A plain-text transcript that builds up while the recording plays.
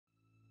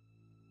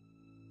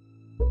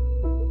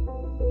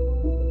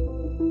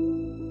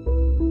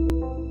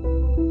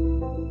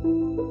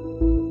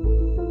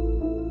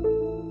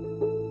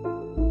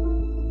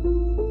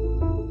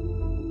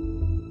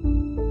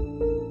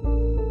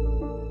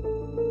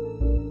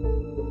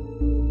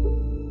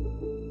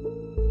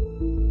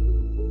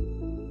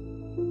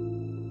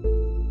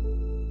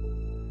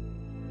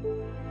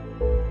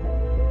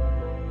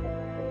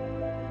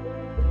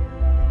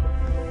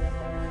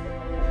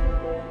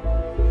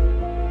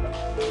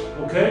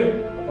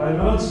Okay, 5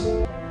 minutes.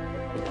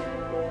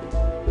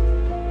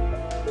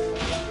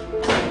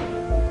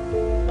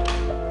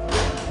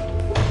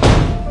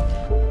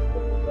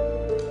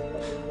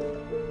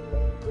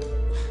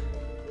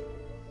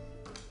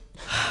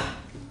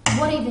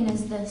 What even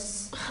is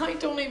this? I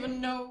don't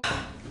even know.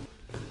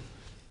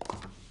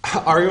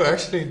 Are you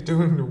actually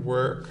doing the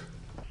work?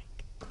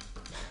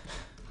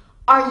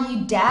 Are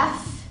you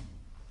deaf?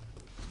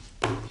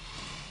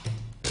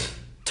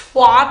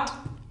 Twat.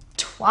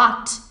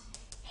 Twat.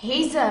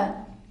 He's a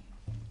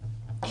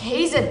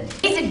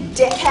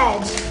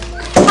dickhead.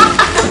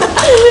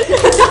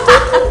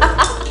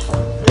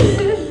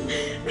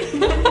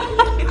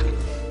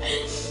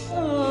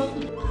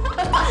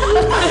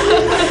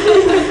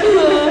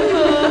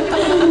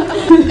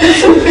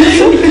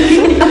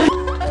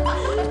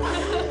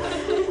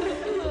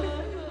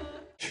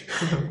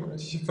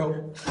 She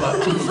felt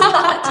flat.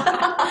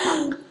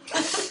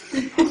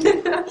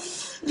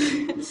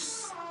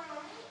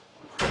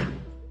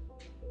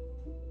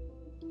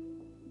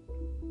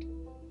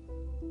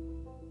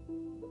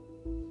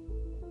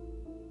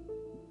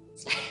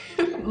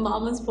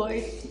 Mama's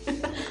boy.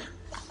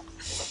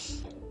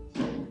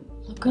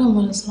 Look at him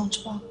with his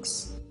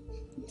lunchbox.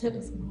 That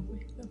doesn't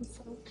make them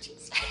sound.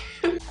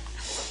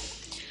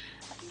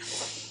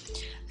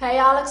 Hey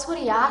Alex, what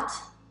are you at?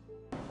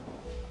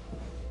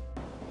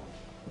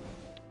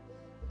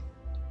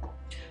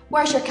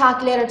 Where's your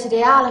calculator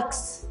today,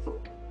 Alex?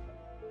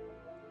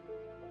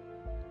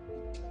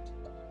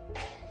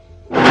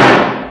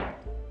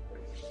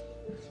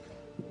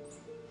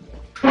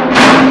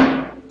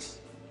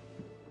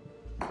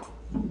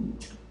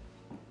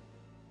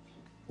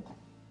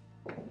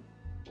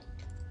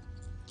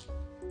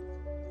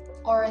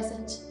 Or is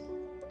it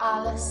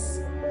Alice?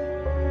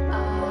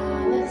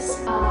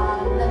 Alice,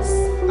 Alice,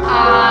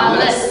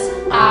 Alice,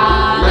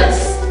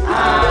 Alice,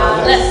 Alice,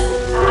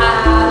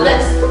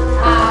 Alice,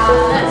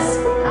 Alice,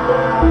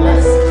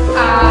 Alice,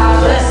 Alice,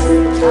 Alice.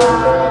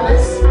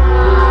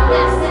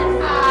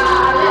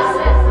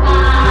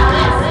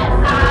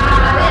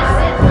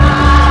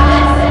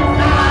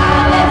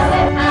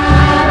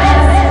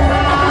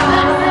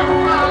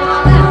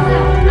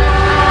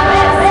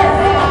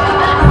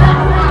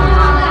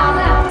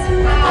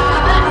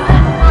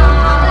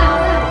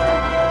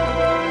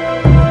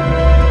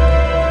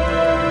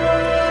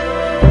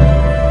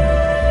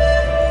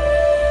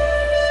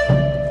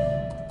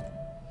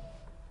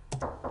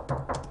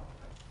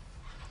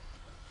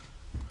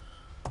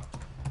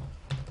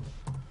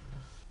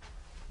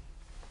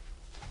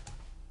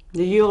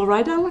 Are you all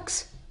right,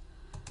 Alex?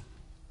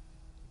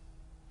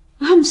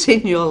 I haven't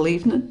seen you all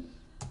evening.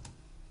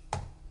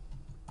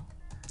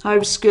 How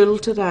was school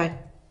today?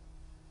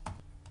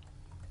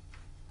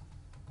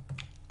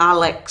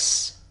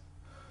 Alex.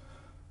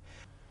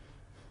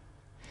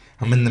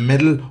 I'm in the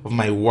middle of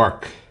my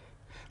work.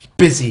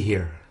 Busy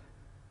here.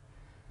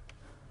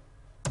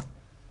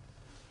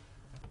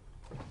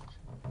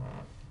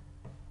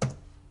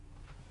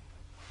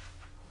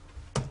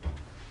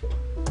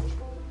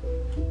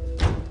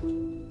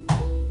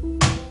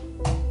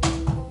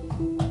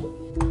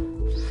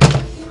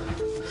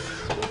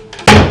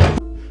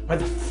 Why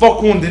the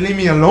fuck won't they leave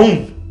me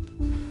alone?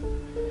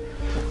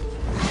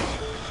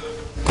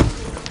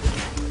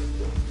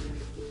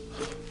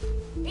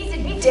 He's a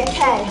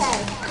dickhead.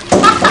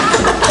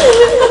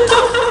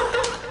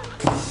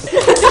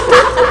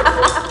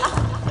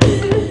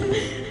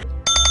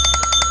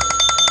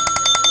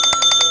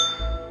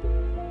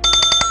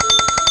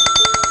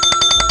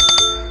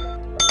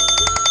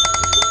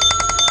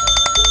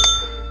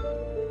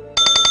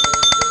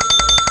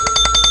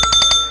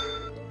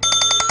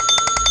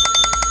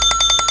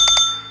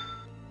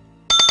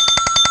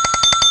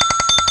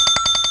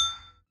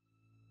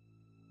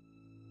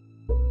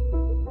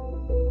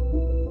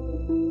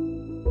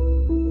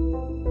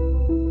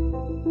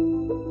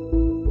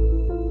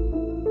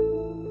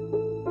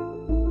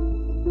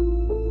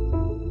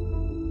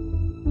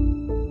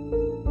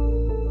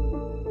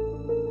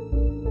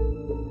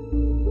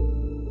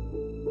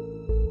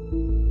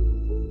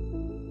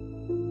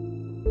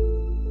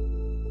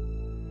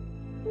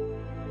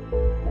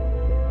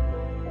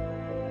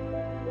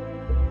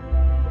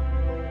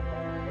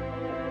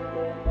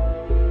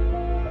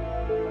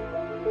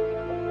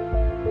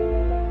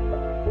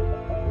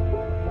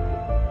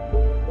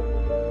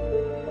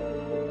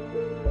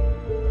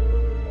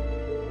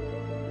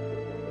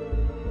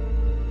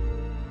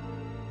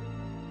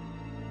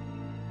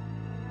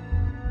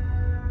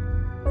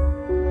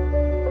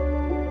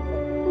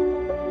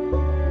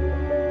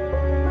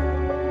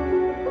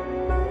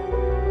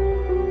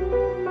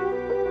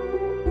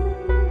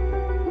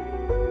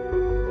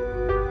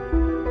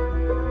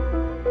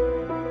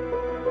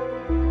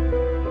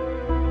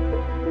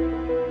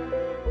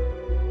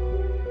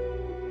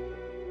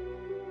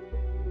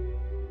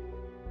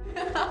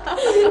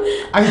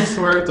 I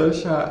swear,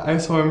 Dusha, I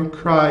saw him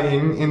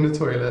crying in the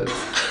toilet.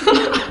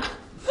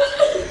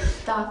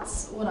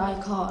 That's what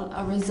I call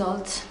a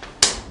result.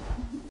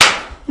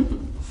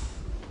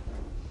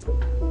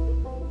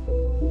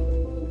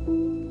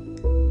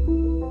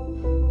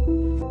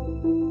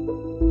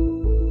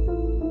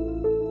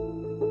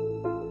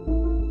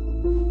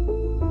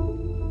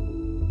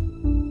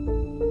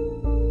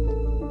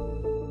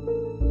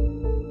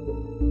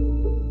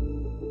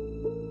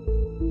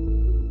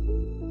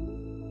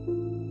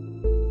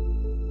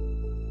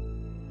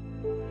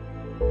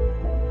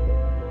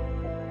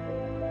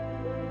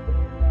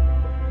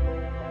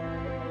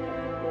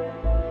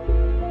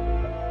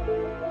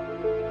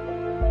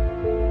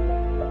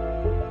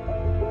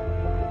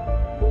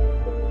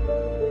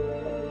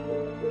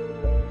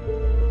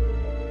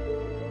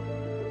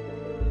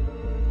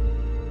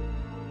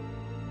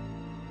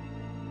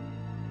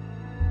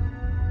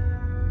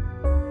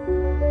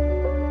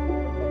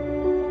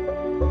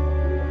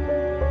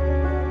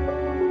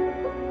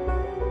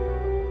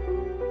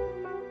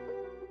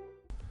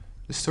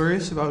 The story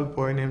is about a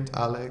boy named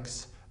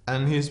Alex,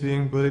 and he's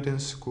being bullied in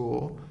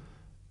school.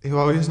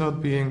 While he's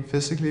not being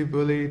physically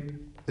bullied,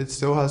 it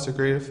still has a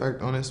great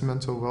effect on his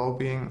mental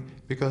well-being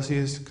because he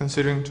is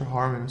considering to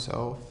harm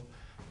himself.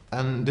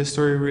 And this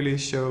story really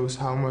shows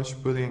how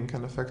much bullying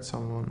can affect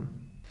someone.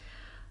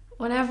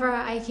 Whenever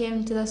I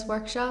came to this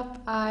workshop,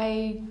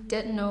 I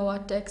didn't know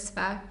what to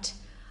expect.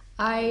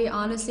 I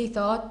honestly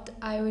thought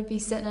I would be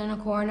sitting in a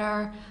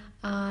corner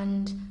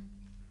and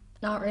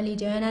not really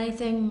doing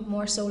anything,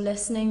 more so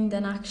listening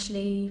than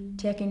actually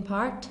taking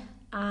part.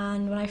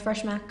 And when I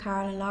first met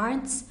Carol and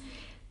Laurence,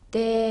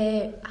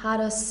 they had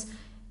us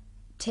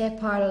take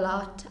part a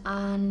lot,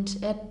 and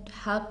it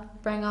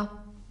helped bring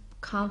up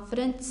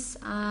confidence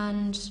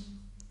and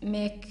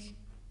make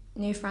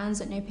new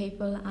friends with new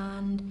people,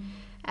 and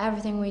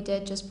everything we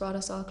did just brought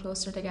us all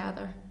closer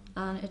together,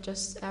 and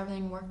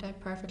everything worked out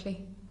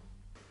perfectly.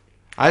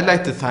 I'd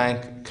like to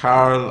thank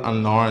Carol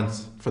and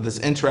Laurence for this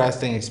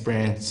interesting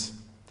experience.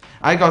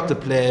 I got to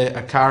play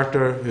a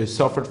character who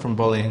suffered from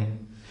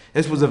bullying.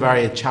 This was a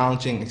very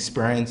challenging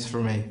experience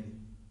for me,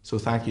 so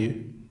thank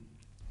you.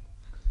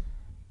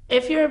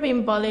 If you're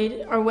being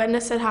bullied or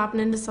witness it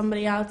happening to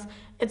somebody else,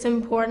 it's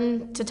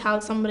important to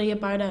tell somebody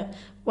about it,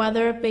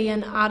 whether it be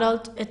an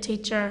adult, a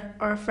teacher,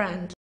 or a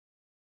friend.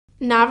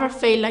 Never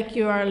feel like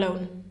you are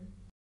alone.